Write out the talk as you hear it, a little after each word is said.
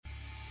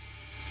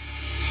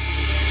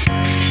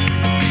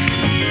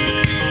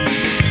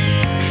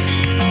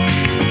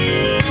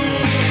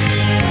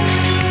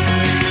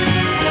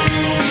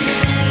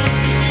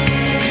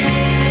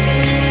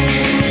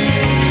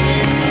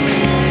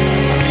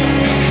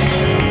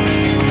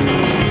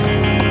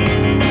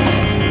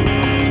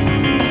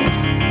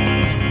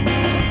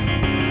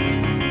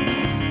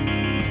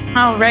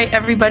All right,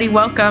 everybody,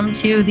 welcome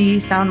to the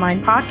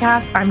SoundMind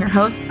podcast. I'm your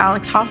host,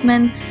 Alex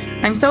Hoffman.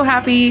 I'm so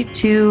happy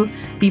to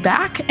be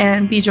back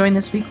and be joined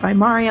this week by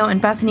Mario and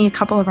Bethany, a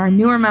couple of our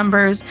newer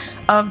members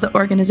of the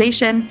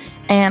organization.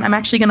 And I'm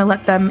actually going to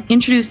let them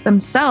introduce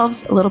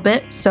themselves a little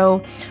bit.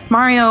 So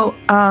Mario,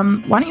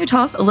 why don't you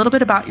tell us a little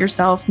bit about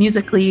yourself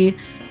musically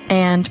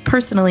and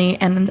personally,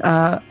 and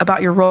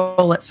about your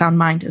role at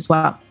SoundMind as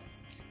well?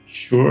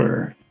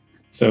 Sure.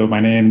 So my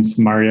name's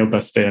Mario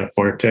Bastea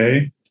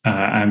Forte.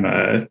 I'm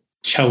a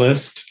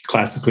cellist,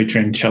 classically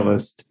trained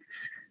cellist.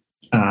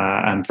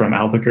 I'm from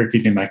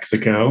Albuquerque, New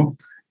Mexico,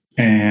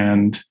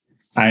 and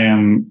I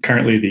am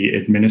currently the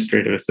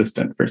administrative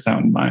assistant for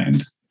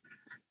SoundMind.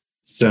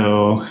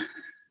 So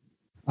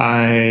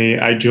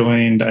I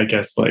joined, I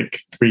guess,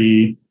 like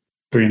three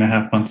and a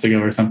half months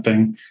ago or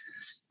something.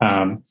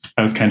 I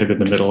was kind of in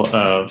the middle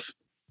of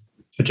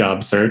a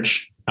job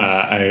search.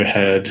 I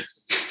had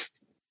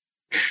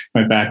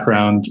my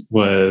background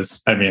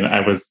was,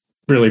 I was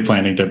really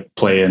planning to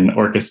play in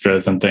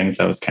orchestras and things.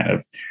 That was kind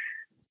of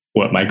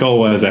what my goal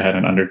was. I had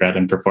an undergrad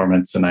in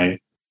performance and I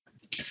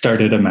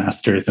started a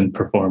master's in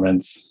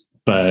performance,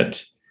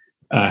 but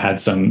I had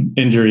some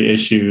injury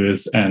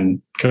issues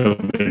and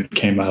COVID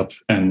came up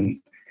and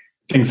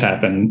things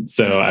happened.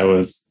 So I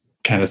was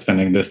kind of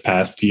spending this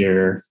past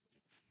year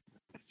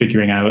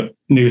figuring out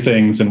new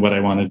things and what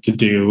I wanted to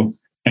do.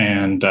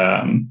 And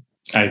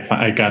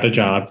I got a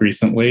job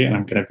recently and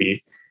I'm going to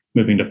be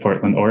moving to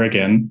Portland,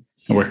 Oregon,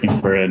 and working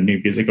for a new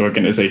music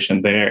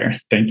organization there.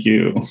 Thank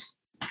you.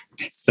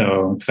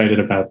 So excited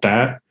about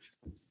that.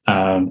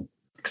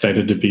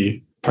 Excited to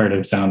be part of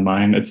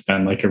SoundMind. It's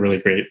been like a really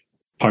great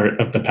part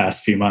of the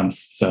past few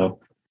months. So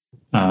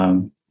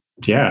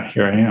here I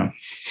am.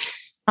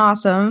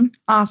 Awesome.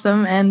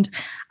 And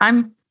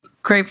I'm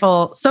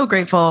so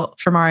grateful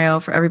for Mario,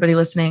 for everybody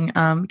listening,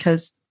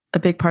 because a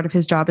big part of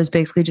his job is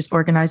basically just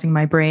organizing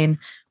my brain,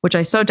 which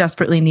I so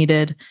desperately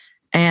needed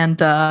and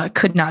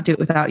could not do it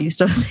without you.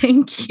 So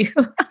thank you.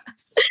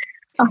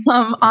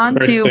 On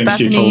to Bethany.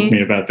 She told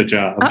me about the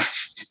job.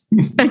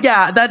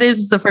 Yeah, that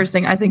is the first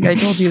thing I think I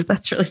told you.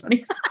 That's really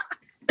funny.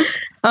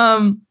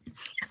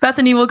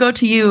 Bethany, we'll go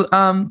to you.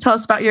 Tell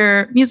us about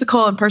your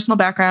musical and personal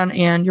background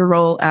and your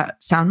role at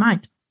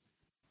SoundMind.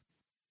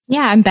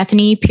 Yeah, I'm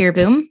Bethany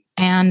Peerboom,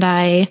 and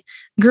I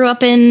grew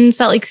up in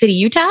Salt Lake City,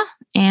 Utah,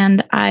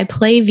 and I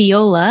play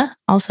viola,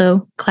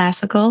 also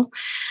classical,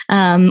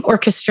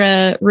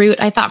 orchestra route.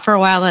 I thought for a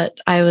while that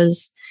I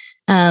was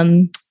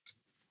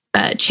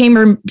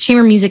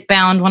chamber music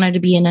bound, wanted to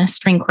be in a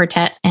string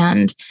quartet,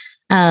 and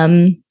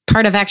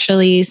part of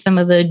actually some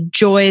of the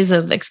joys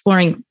of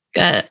exploring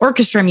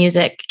orchestra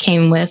music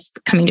came with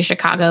coming to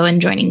Chicago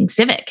and joining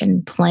Civic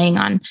and playing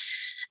on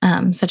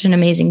such an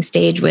amazing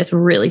stage with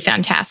really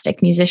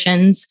fantastic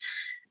musicians.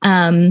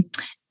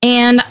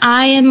 And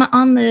I am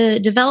on the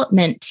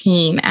development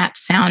team at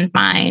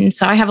SoundMind.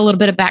 So I have a little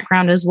bit of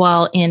background as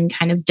well in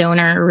kind of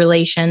donor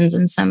relations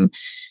and some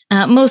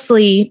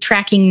mostly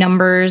tracking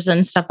numbers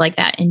and stuff like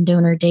that in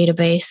donor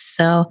database.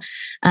 So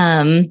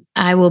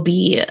I will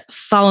be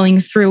following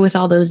through with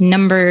all those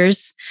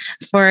numbers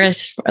for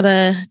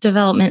the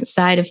development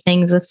side of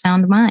things with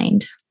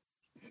SoundMind.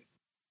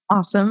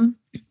 Awesome.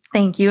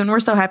 Thank you. And we're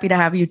so happy to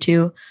have you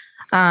too.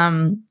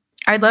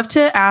 I'd love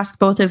to ask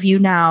both of you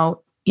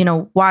now,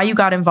 why you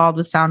got involved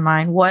with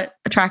SoundMind, what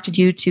attracted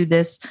you to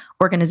this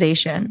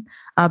organization.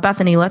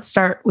 Bethany, let's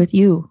start with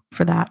you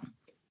for that.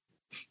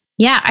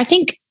 Yeah, I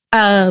think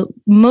the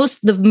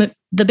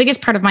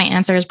biggest part of my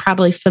answer is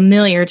probably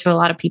familiar to a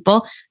lot of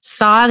people.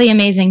 Saw the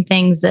amazing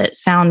things that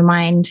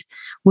SoundMind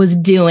was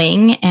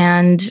doing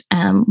and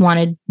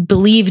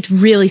believed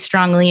really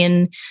strongly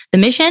in the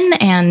mission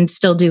and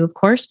still do, of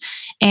course,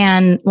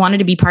 and wanted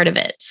to be part of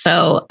it.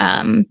 So,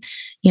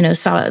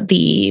 saw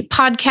the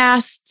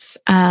podcasts,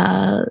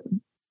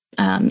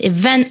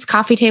 events,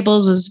 coffee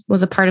tables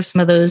was a part of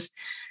some of those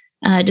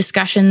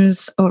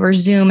discussions over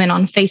Zoom and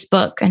on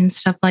Facebook and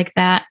stuff like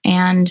that.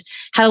 And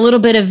had a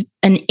little bit of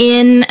an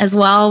in as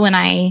well when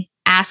I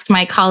asked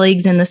my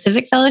colleagues in the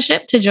Civic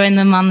Fellowship to join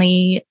them on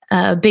the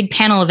big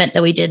panel event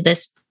that we did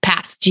this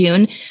past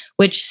June,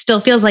 which still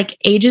feels like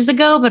ages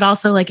ago, but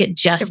also like it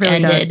just really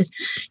ended. Does.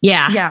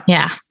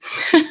 Yeah.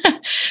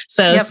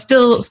 So Yep.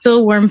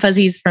 still warm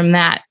fuzzies from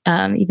that,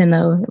 even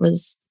though it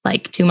was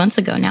like 2 months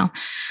ago now.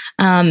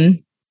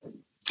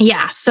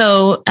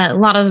 So a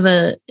lot of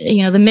the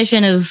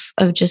mission of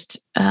just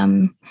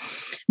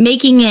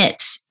making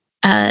it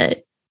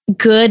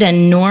good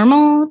and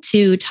normal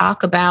to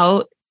talk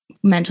about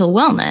mental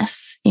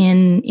wellness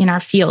in our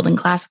field in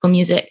classical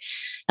music.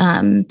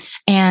 And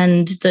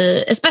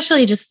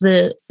especially just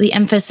the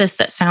emphasis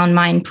that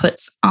SoundMind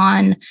puts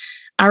on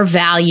our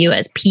value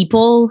as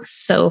people,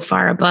 so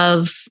far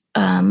above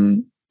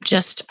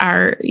just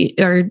our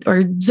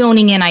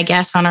zoning in, I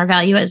guess, on our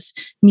value as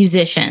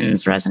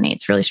musicians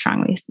resonates really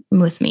strongly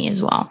with me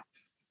as well.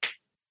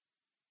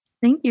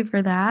 Thank you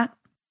for that.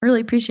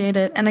 Really appreciate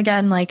it. And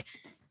again,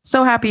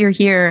 so happy you're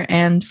here.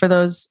 And for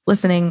those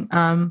listening,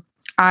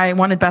 I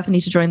wanted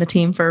Bethany to join the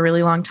team for a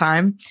really long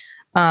time.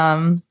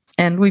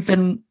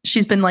 and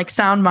she's been like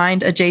Sound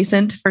Mind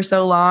adjacent for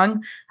so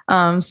long.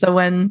 So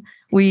when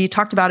we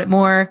talked about it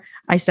more,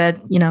 I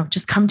said,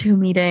 just come to a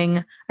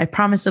meeting. I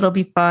promise it'll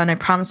be fun. I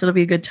promise it'll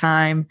be a good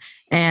time.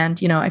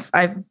 And,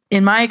 I've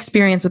in my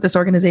experience with this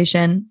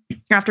organization,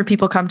 after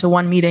people come to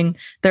one meeting,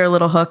 they're a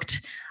little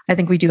hooked. I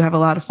think we do have a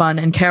lot of fun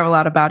and care a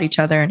lot about each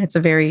other. And it's a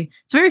very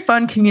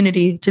fun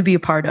community to be a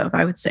part of,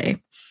 I would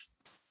say.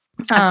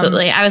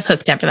 Absolutely. I was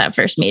hooked after that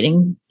first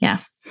meeting. Yeah.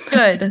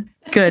 Good.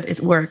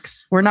 It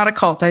works. We're not a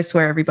cult, I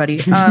swear, everybody.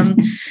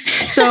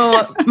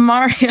 So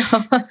Mario,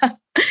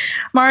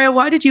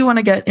 why did you want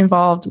to get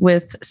involved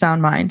with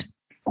Sound Mind?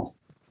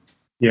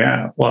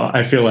 Yeah, well,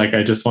 I feel like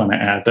I just want to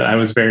add that I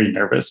was very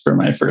nervous for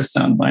my first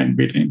Sound Mind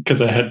meeting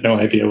because I had no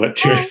idea what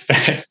to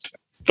expect.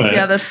 But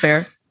yeah, that's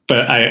fair.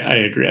 But I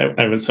agree.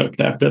 I was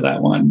hooked after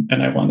that one,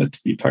 and I wanted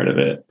to be part of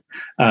it.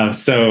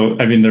 So,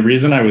 the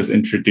reason I was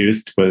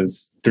introduced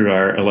was through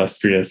our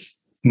illustrious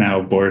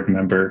now board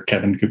member,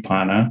 Kevin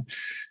Kupana.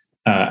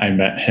 I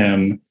met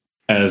him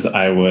as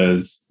I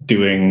was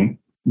doing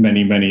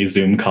many, many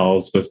Zoom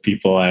calls with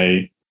people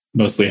I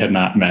mostly had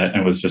not met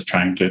and was just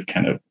trying to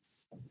kind of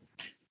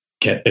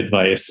get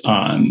advice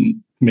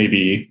on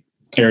maybe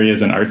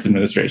areas in arts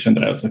administration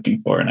that I was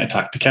looking for. And I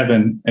talked to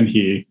Kevin, and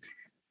he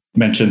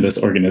mentioned this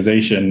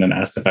organization and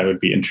asked if I would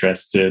be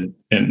interested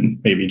in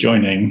maybe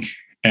joining.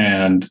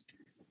 And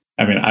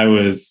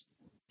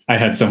I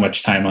had so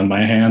much time on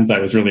my hands. I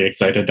was really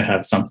excited to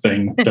have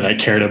something that I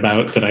cared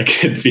about that I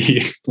could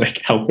be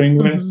like helping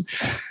with.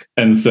 Mm-hmm.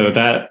 And so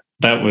that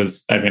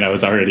was, I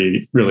was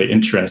already really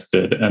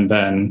interested. And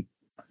then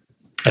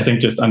I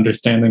think just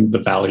understanding the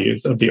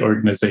values of the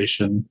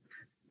organization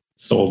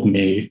sold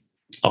me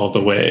all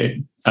the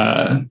way.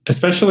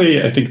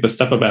 Especially, I think the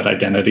stuff about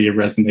identity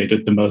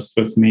resonated the most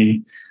with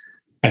me.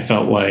 I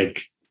felt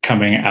like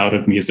coming out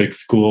of music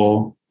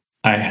school,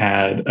 I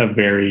had a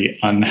very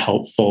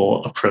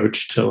unhelpful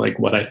approach to like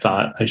what I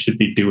thought I should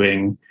be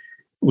doing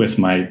with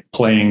my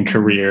playing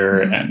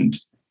career, and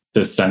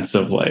the sense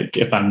of like,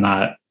 if I'm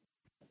not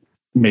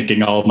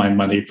making all of my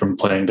money from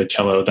playing the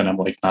cello, then I'm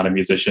like not a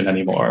musician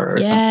anymore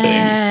or something.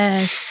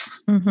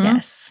 Mm-hmm.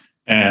 Yes.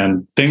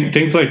 And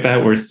things like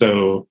that were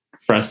so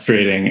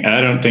frustrating. And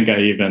I don't think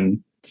I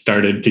even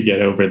started to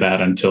get over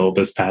that until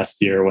this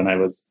past year, when I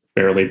was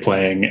barely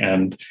playing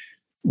and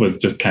was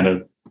just kind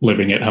of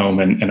living at home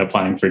and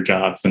applying for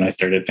jobs. And I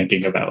started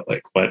thinking about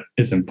like what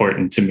is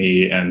important to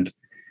me and,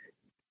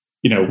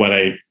 what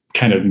I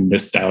kind of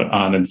missed out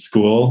on in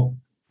school.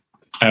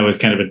 I always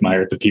kind of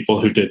admired the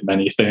people who did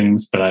many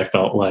things, but I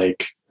felt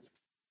like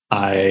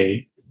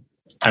I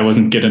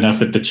wasn't good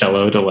enough at the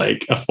cello to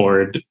like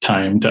afford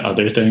time to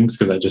other things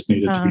because I just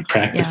needed to be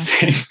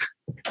practicing.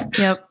 Yeah.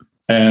 Yep.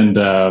 And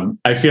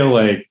I feel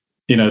like,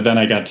 then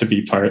I got to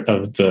be part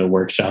of the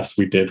workshops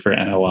we did for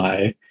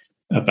NOI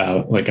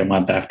about like a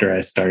month after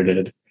I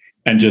started,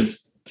 and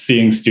just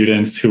seeing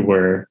students who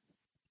were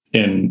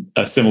in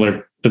a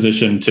similar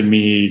position to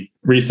me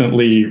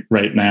recently,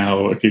 right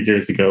now, a few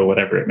years ago,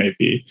 whatever it may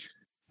be.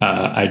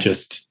 I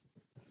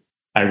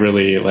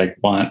really like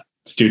want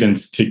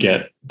students to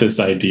get this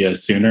idea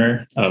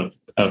sooner of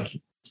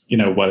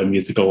what a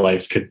musical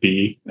life could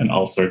be, and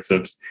all sorts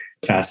of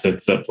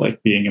facets of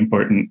like being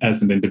important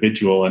as an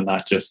individual and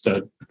not just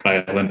a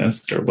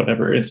violinist or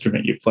whatever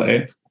instrument you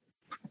play.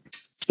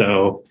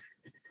 So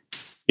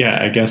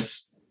yeah, I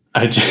guess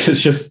I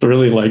just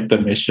really like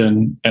the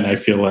mission, and I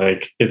feel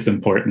like it's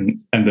important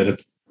and that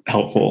it's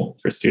helpful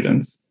for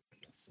students.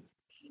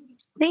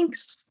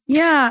 Thanks.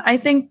 Yeah, I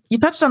think you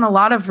touched on a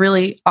lot of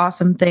really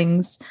awesome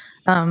things.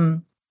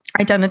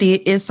 Identity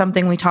is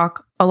something we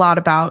talk a lot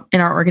about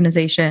in our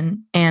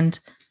organization. And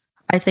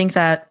I think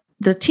that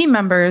the team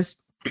members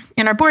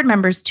and our board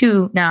members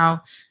too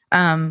now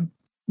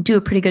do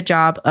a pretty good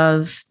job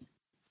of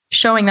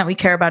showing that we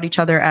care about each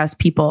other as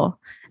people.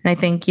 And I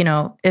think,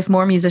 if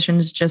more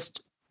musicians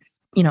just,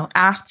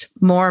 asked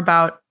more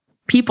about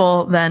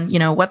people than,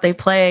 what they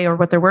play or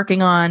what they're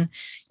working on,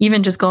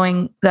 even just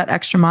going that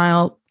extra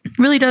mile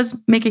really does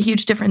make a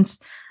huge difference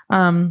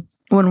when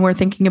we're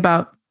thinking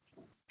about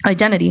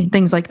identity and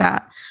things like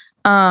that.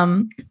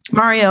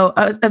 Mario,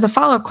 as a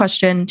follow-up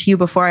question to you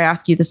before I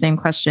ask you the same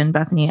question,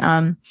 Bethany,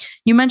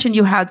 you mentioned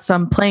you had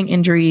some playing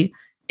injury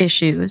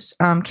issues.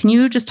 Can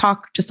you just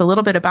talk just a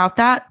little bit about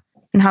that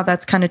and how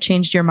that's kind of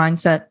changed your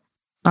mindset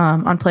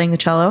on playing the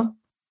cello?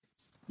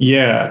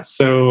 Yeah,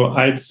 so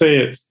I'd say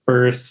at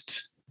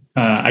first,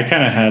 I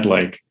kind of had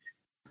like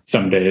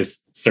some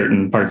days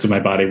certain parts of my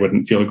body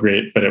wouldn't feel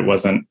great, but it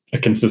wasn't a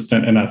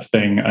consistent enough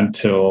thing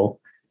until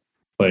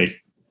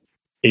like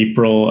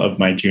April of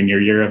my junior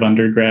year of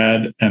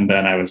undergrad. And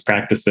then I was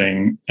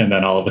practicing, and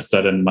then all of a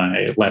sudden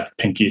my left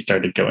pinky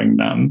started going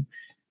numb.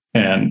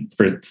 And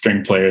for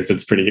string players,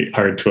 it's pretty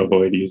hard to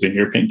avoid using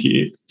your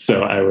pinky.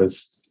 So I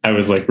was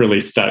like really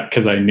stuck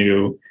because I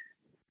knew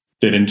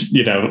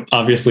that,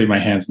 obviously my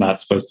hand's not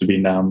supposed to be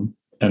numb.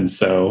 And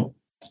so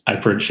I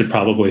should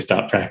probably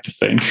stop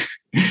practicing.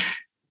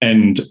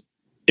 And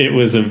it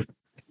was a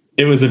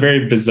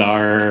very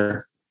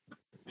bizarre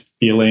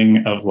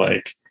feeling of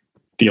like,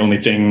 the only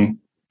thing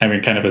I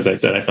mean, kind of as I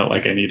said, I felt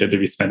like I needed to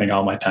be spending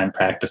all my time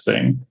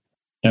practicing.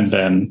 And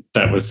then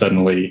that was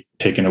suddenly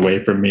taken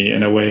away from me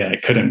in a way I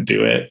couldn't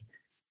do it.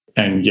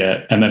 And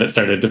then it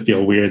started to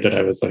feel weird that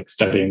I was like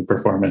studying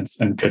performance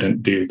and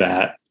couldn't do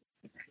that.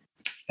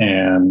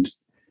 And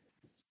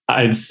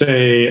I'd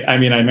say, I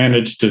mean, I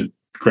managed to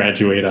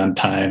graduate on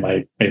time.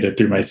 I made it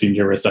through my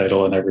senior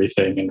recital and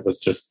everything, and was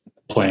just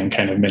playing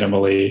kind of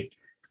minimally.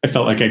 I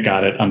felt like I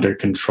got it under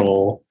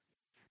control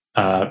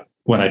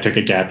when I took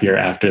a gap year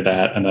after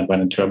that, and then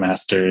went into a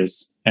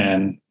master's,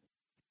 and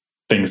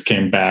things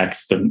came back,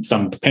 some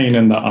of the pain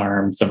in the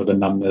arm, some of the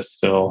numbness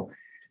still.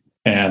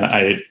 And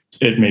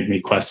it made me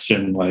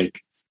question,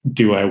 like,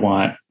 do I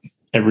want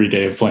every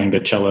day of playing the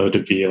cello to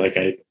be like,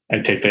 I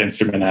take the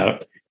instrument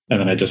out and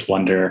then I just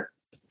wonder,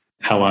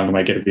 how long am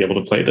I going to be able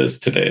to play this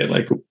today?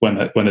 Like,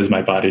 when is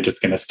my body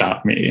just going to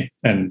stop me?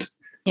 And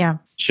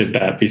should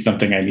that be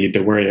something I need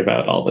to worry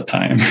about all the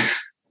time?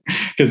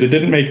 Because it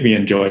didn't make me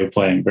enjoy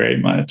playing very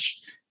much.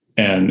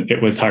 And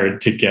it was hard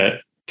to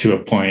get to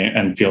a point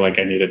and feel like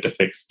I needed to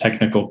fix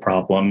technical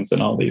problems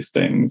and all these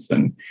things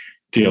and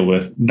deal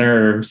with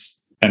nerves.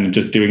 And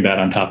just doing that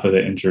on top of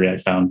the injury, I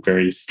found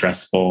very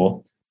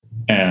stressful,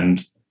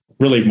 and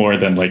really more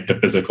than like the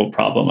physical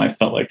problem. I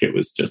felt like it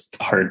was just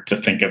hard to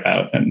think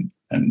about and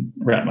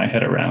wrap my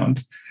head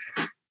around.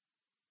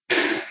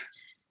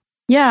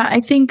 Yeah, I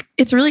think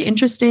it's really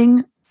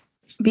interesting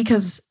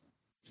because,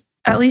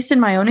 at least in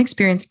my own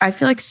experience, I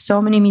feel like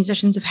so many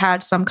musicians have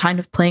had some kind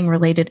of playing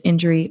related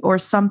injury or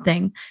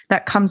something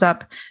that comes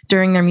up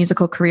during their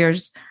musical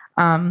careers.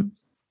 I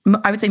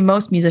would say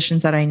most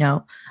musicians that I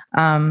know.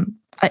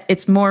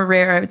 It's more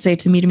rare, I would say,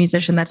 to meet a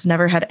musician that's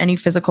never had any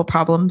physical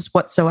problems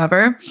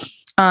whatsoever.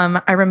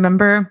 I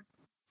remember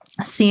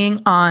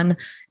seeing on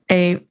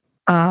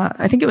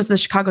I think it was the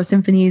Chicago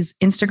Symphony's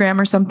Instagram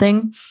or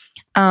something.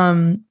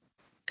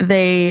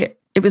 It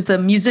was the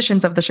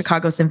musicians of the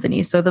Chicago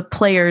Symphony, so the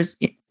players'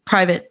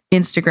 private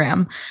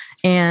Instagram,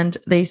 and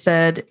they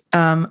said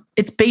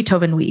it's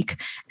Beethoven week,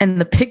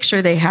 and the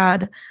picture they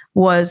had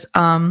was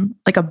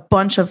like a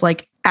bunch of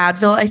like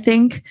Advil, I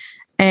think,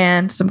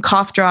 and some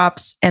cough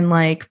drops, and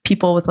like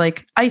people with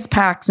like ice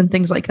packs and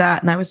things like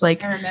that. And I was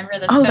like, I remember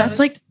this post. That's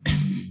like,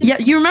 yeah,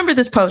 you remember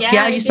this post?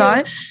 Yeah, you saw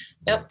it?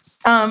 Yep.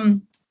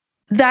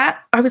 That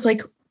I was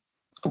like,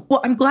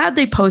 well, I'm glad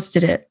they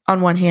posted it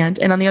on one hand.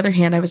 And on the other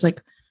hand, I was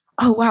like,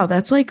 oh, wow,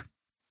 that's like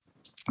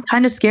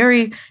kind of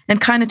scary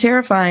and kind of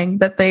terrifying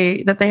that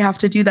they have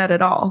to do that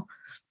at all.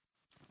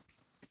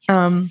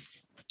 I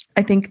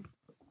think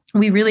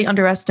we really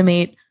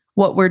underestimate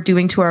what we're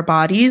doing to our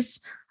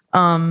bodies.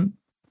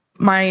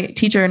 My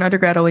teacher in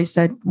undergrad always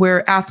said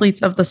we're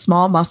athletes of the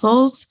small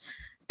muscles,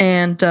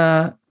 and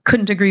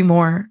couldn't agree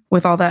more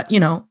with all that. You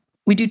know,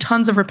 we do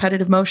tons of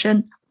repetitive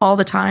motion all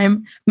the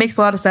time. Makes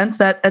a lot of sense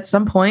that at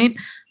some point,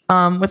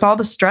 with all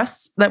the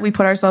stress that we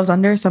put ourselves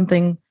under,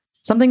 something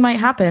might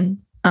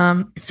happen.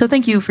 So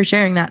thank you for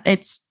sharing that.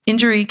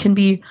 Injury can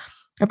be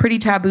a pretty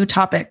taboo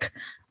topic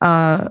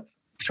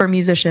for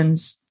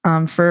musicians,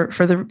 for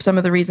some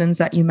of the reasons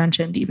that you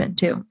mentioned even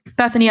too.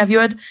 Bethany, have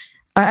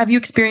you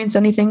experienced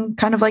anything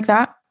kind of like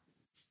that?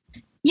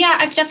 Yeah,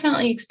 I've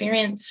definitely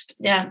experienced.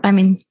 Yeah. I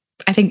mean,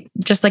 I think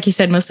just like you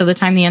said, most of the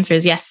time the answer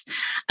is yes.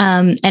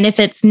 And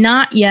if it's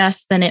not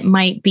yes, then it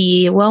might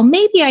be, well,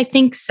 maybe I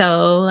think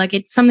so. Like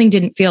something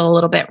didn't feel a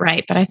little bit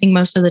right. But I think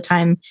most of the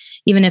time,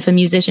 even if a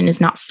musician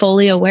is not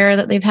fully aware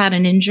that they've had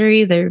an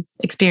injury, they've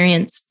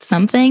experienced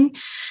something.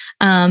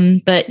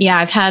 But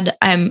yeah,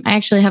 I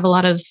actually have a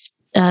lot of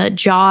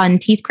jaw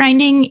and teeth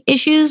grinding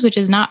issues, which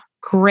is not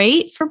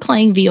great for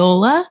playing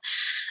viola.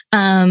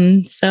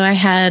 So I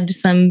had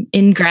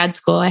in grad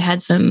school, I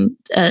had some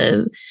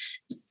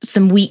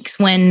weeks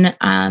when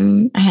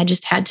I had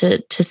just had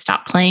to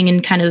stop playing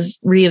and kind of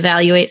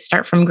reevaluate,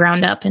 start from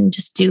ground up and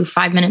just do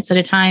 5 minutes at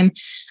a time.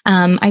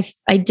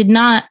 I did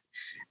not,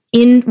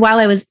 while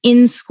I was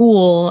in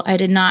school, I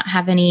did not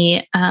have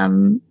any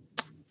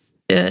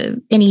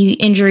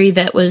injury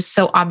that was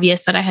so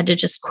obvious that I had to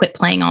just quit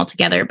playing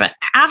altogether. But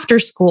after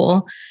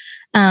school,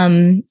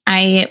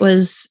 I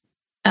was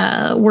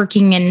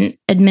working an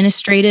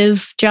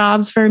administrative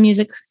job for a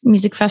music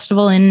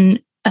festival in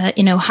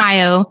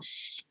Ohio,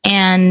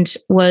 and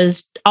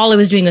all I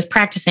was doing was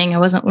practicing. I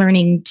wasn't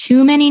learning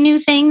too many new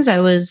things. I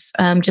was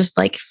just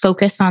like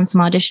focused on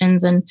some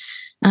auditions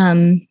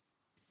and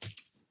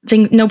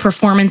no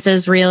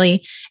performances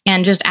really,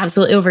 and just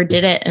absolutely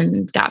overdid it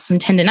and got some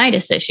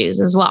tendonitis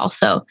issues as well.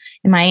 So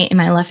in my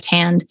left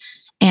hand.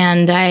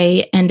 And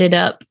I ended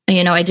up,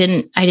 I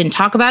didn't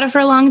talk about it for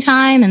a long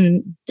time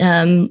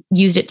and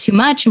used it too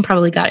much and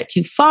probably got it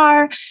too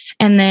far.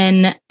 And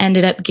then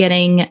ended up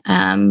getting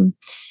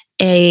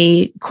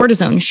a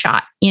cortisone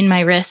shot in my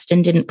wrist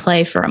and didn't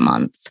play for a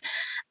month.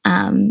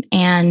 And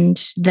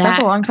that's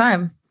a long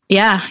time.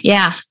 Yeah.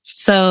 Yeah.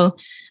 So,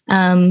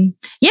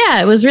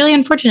 it was really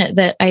unfortunate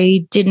that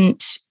I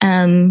didn't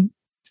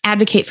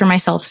advocate for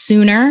myself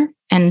sooner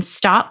and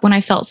stop when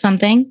I felt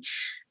something.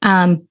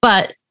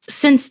 But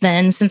since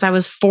then, since I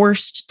was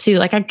forced to,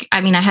 like,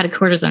 I mean, I had a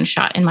cortisone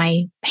shot in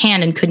my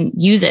hand and couldn't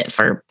use it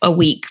for a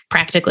week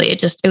practically.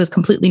 It was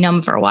completely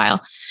numb for a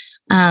while.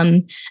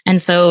 And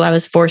so I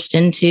was forced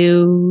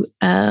into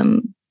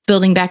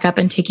building back up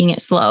and taking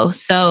it slow.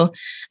 So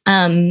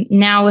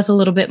now with a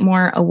little bit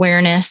more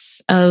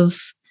awareness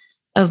of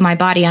my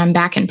body, I'm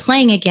back and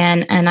playing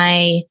again. And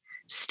I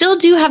still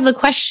do have the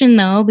question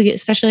though,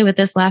 especially with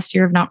this last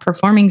year of not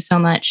performing so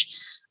much,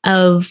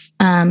 of,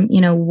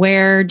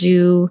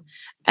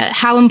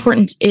 how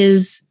important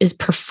is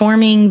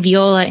performing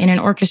viola in an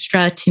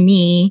orchestra to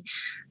me,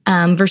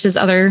 versus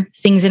other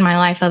things in my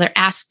life, other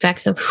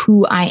aspects of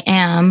who I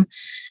am.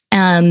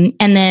 And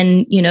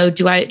then,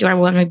 do I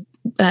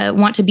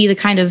want to be the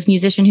kind of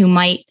musician who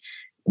might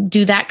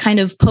do that kind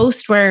of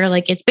post where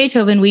like it's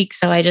Beethoven week.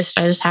 So I just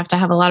have to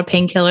have a lot of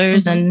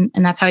painkillers, and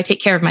that's how I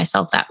take care of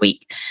myself that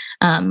week.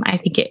 I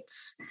think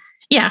it's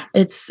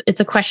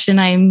a question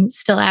I'm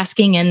still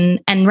asking.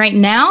 And right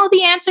now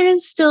the answer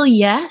is still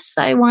yes.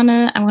 I want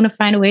to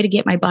find a way to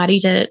get my body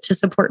to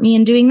support me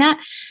in doing that.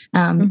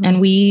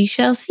 And we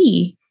shall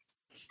see.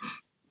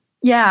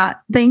 Yeah.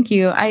 Thank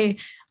you. I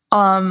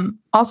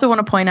also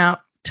want to point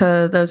out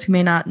to those who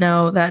may not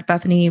know that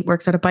Bethany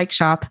works at a bike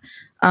shop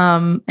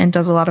and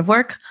does a lot of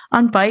work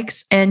on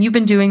bikes. And you've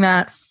been doing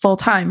that full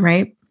time,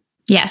 right?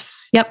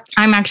 Yes. Yep.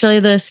 I'm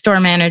actually the store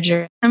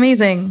manager.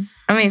 Amazing.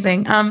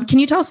 Can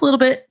you tell us a little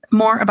bit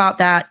more about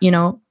that?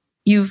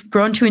 You've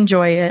grown to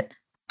enjoy it.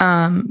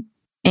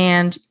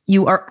 And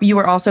you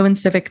were also in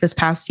Civic this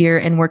past year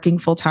and working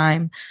full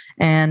time,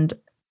 and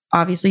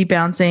obviously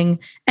balancing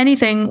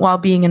anything while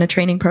being in a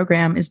training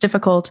program is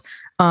difficult.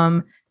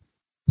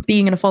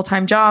 Being in a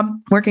full-time job,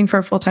 working for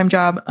a full-time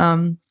job,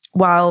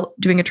 while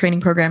doing a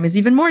training program is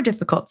even more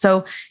difficult.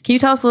 So can you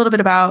tell us a little bit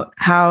about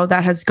how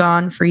that has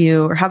gone for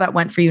you, or how that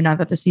went for you now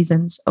that the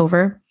season's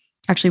over?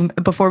 Actually,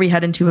 before you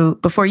head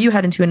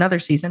into another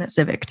season at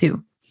Civic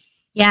too.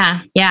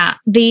 Yeah.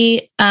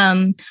 The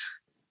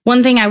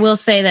one thing I will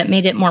say that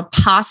made it more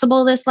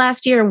possible this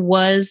last year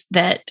was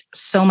that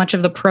so much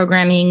of the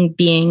programming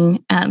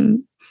being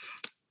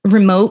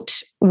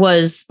remote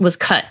was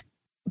cut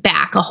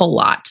back a whole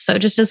lot. So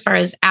just as far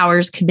as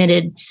hours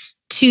committed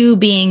to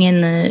being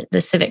in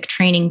the Civic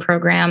training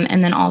program,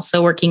 and then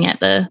also working at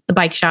the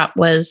bike shop,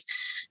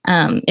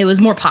 it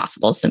was more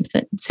possible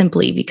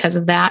simply because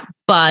of that.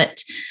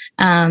 But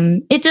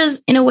it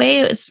does, in a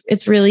way,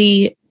 it's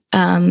really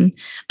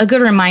a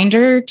good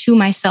reminder to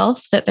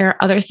myself that there are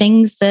other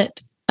things that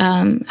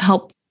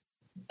help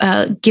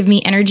give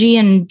me energy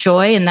and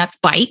joy, and that's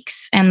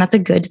bikes, and that's a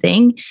good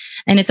thing.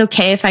 And it's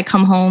okay if I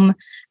come home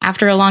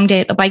after a long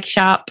day at the bike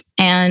shop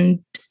and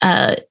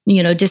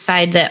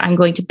decide that I'm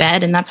going to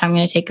bed and that's how I'm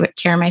going to take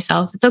care of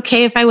myself. It's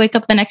okay if I wake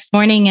up the next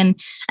morning and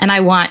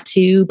I want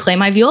to play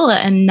my viola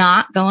and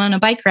not go on a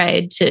bike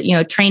ride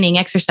to, training,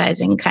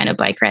 exercising kind of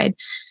bike ride.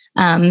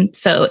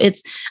 So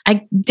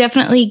I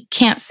definitely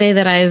can't say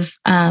that I've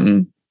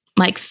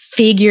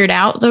figured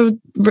out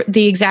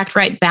the exact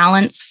right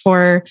balance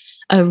for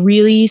a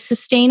really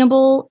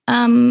sustainable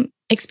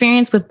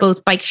experience with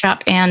both bike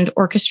shop and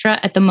orchestra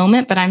at the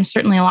moment, but I'm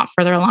certainly a lot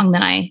further along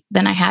than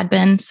I had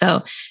been.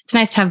 So it's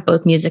nice to have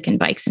both music and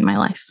bikes in my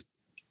life.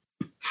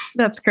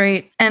 That's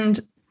great. And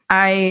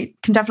I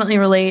can definitely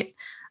relate,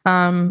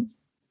 having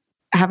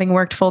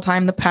worked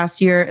full-time the past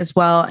year as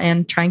well,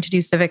 and trying to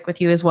do Civic with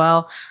you as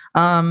well,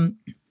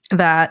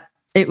 that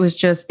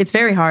it's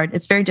very hard.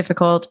 It's very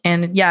difficult.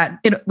 And yeah,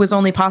 it was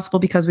only possible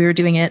because we were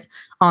doing it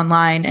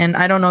online. And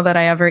I don't know that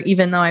I ever,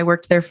 even though I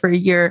worked there for a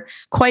year,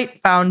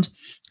 quite found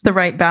the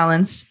right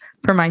balance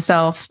for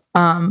myself.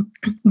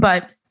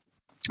 But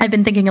I've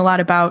been thinking a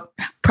lot about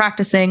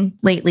practicing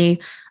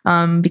lately,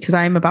 because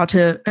I'm about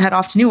to head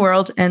off to New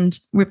World and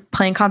we're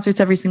playing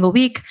concerts every single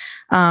week.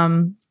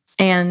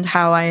 And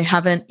how I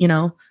haven't,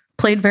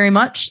 played very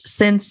much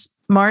since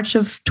March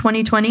of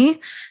 2020,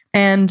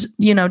 and,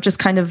 just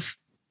kind of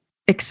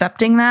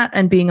accepting that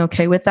and being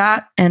okay with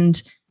that.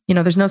 And,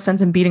 there's no sense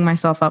in beating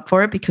myself up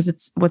for it because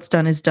it's what's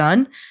done is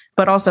done,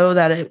 but also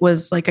that it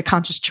was like a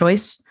conscious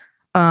choice,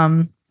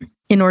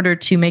 in order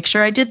to make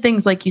sure I did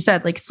things like you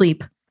said, like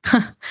sleep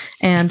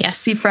and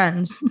see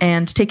friends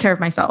and take care of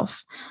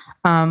myself,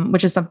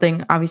 which is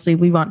something obviously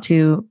we want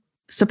to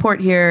support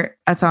here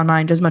at Sound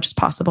Mind as much as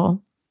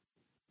possible.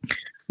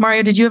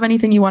 Mario, did you have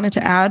anything you wanted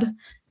to add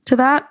to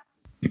that?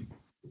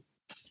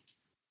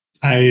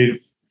 I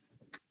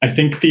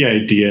think the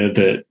idea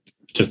that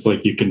just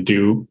like you can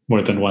do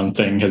more than one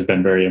thing has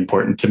been very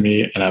important to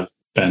me. And I've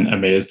been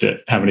amazed at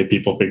how many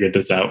people figured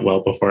this out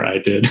well before I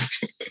did.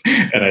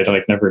 And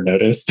I never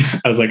noticed.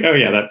 I was like, oh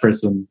yeah, that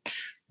person,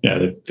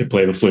 they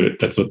play the flute.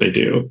 That's what they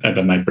do. And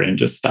then my brain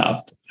just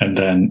stopped. And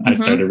then I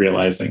started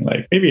realizing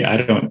maybe I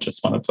don't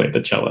just want to play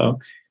the cello.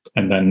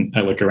 And then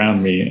I look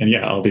around me and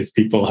all these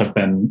people have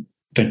been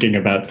thinking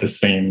about the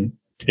same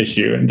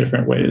issue in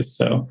different ways.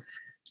 So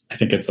I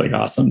think it's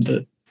awesome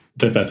that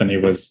Bethany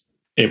was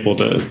able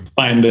to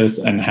find this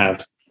and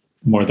have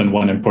more than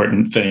one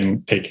important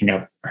thing taking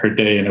up her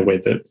day in a way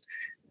that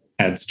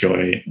adds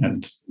joy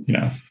and,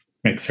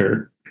 makes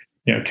her,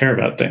 care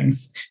about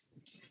things.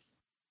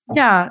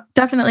 Yeah,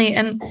 definitely.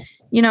 And,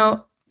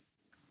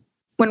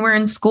 when we're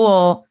in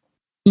school,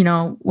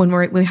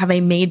 when we have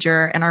a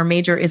major and our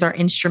major is our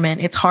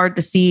instrument, it's hard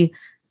to see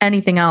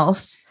anything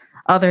else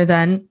other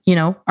than,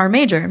 our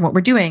major and what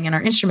we're doing and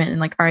our instrument and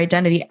like our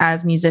identity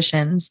as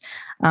musicians.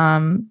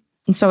 And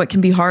so it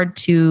can be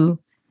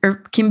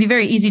can be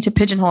very easy to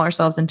pigeonhole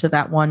ourselves into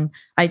that one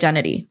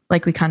identity,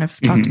 like we kind of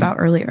talked about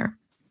earlier.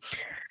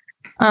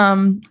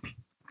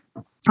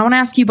 I want to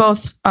ask you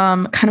both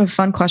kind of a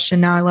fun question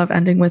now. I love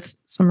ending with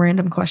some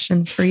random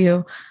questions for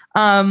you.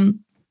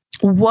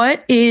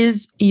 What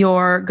is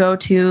your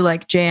go-to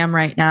like jam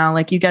right now?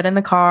 Like you get in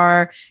the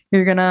car,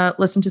 you're going to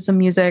listen to some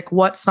music.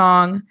 What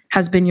song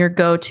has been your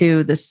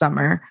go-to this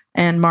summer?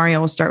 And Mario,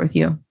 we'll start with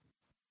you.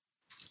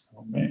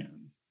 Oh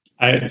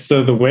man.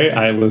 So the way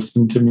I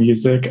listen to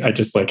music, I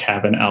just like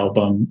have an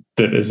album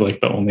that is like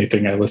the only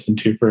thing I listen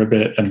to for a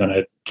bit. And then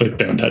I like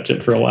don't touch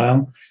it for a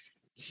while.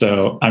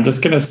 So I'm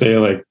just going to say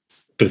like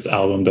this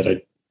album that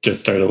I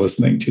just started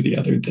listening to the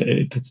other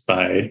day. That's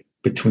by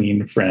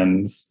Between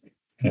Friends.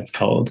 And it's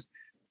called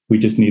We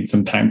Just Need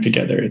Some Time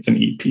Together. It's an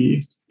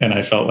EP. And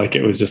I felt like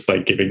it was just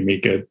like giving me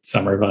good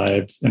summer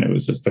vibes and it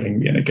was just putting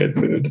me in a good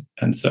mood.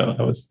 And so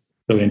I was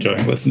really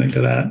enjoying listening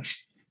to that.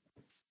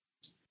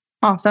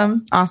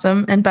 Awesome.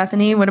 And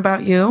Bethany, what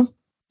about you?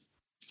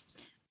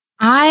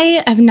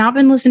 I have not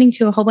been listening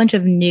to a whole bunch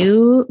of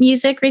new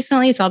music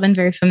recently. It's all been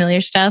very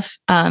familiar stuff.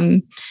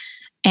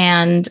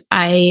 And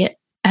I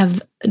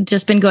have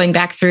just been going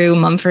back through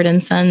Mumford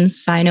 &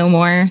 Sons, Sigh No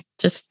More,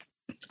 just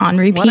on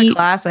repeat. What a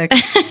classic.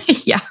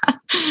 Yeah.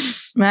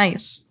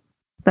 Nice.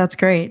 That's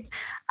great.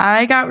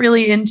 I got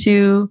really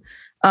into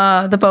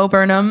the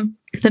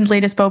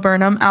latest Bo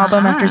Burnham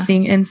album after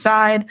seeing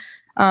Inside.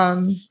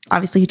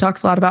 Obviously he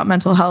talks a lot about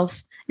mental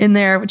health in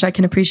there, which I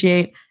can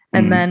appreciate.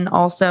 And then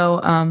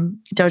also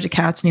Doja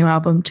Cat's new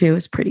album too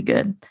is pretty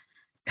good.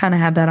 Kind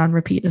of had that on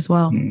repeat as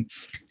well.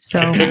 So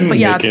I couldn't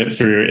make it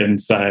through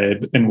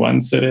Inside in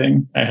one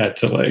sitting. I had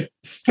to like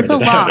spread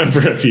it out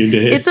over a few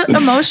days.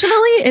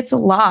 Emotionally, it's a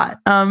lot.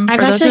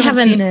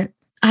 I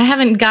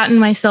haven't gotten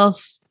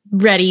myself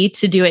ready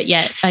to do it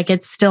yet. Like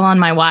it's still on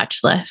my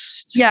watch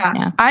list.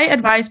 Yeah. I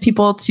advise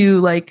people to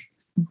like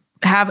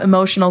have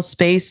emotional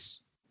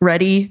space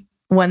ready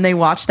when they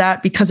watch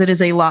that because it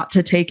is a lot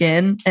to take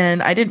in.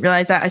 And I didn't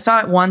realize that. I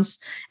saw it once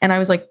and I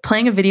was like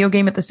playing a video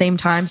game at the same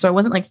time. So I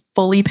wasn't like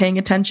fully paying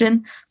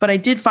attention, but I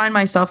did find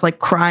myself like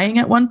crying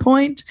at one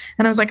point.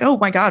 And I was like, oh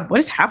my God, what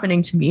is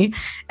happening to me?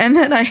 And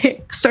then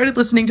I started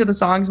listening to the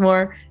songs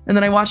more. And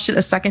then I watched it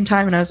a second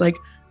time and I was like,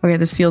 okay,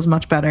 this feels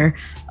much better.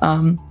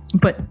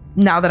 But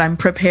now that I'm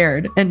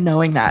prepared and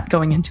knowing that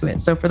going into it.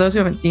 So for those who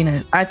haven't seen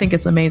it, I think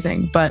it's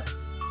amazing, but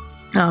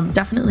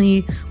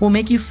definitely will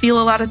make you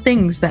feel a lot of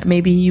things that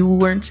maybe you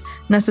weren't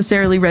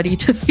necessarily ready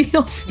to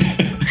feel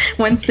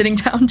when sitting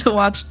down to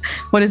watch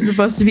what is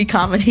supposed to be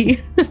comedy.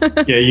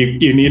 Yeah,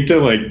 you need to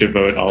like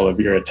devote all of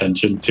your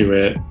attention to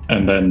it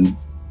and then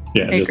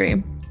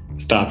agree.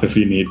 Stop if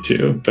you need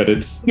to, but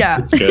it's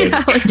good.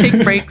 Yeah, like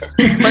take breaks.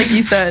 Like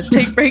you said,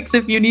 take breaks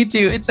if you need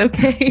to. It's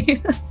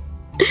okay.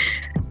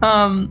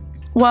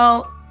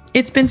 Well,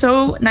 it's been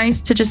so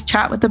nice to just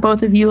chat with the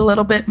both of you a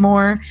little bit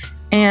more.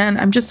 And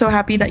I'm just so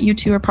happy that you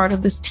two are part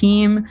of this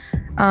team.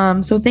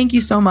 So thank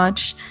you so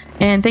much.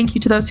 And thank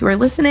you to those who are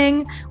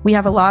listening. We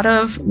have a lot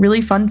of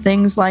really fun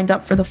things lined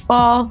up for the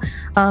fall.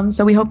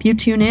 So we hope you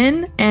tune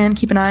in and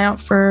keep an eye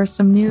out for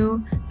some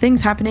new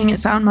things happening at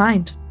Sound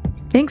Mind.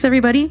 Thanks,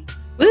 everybody.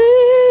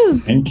 Woo!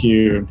 Thank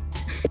you.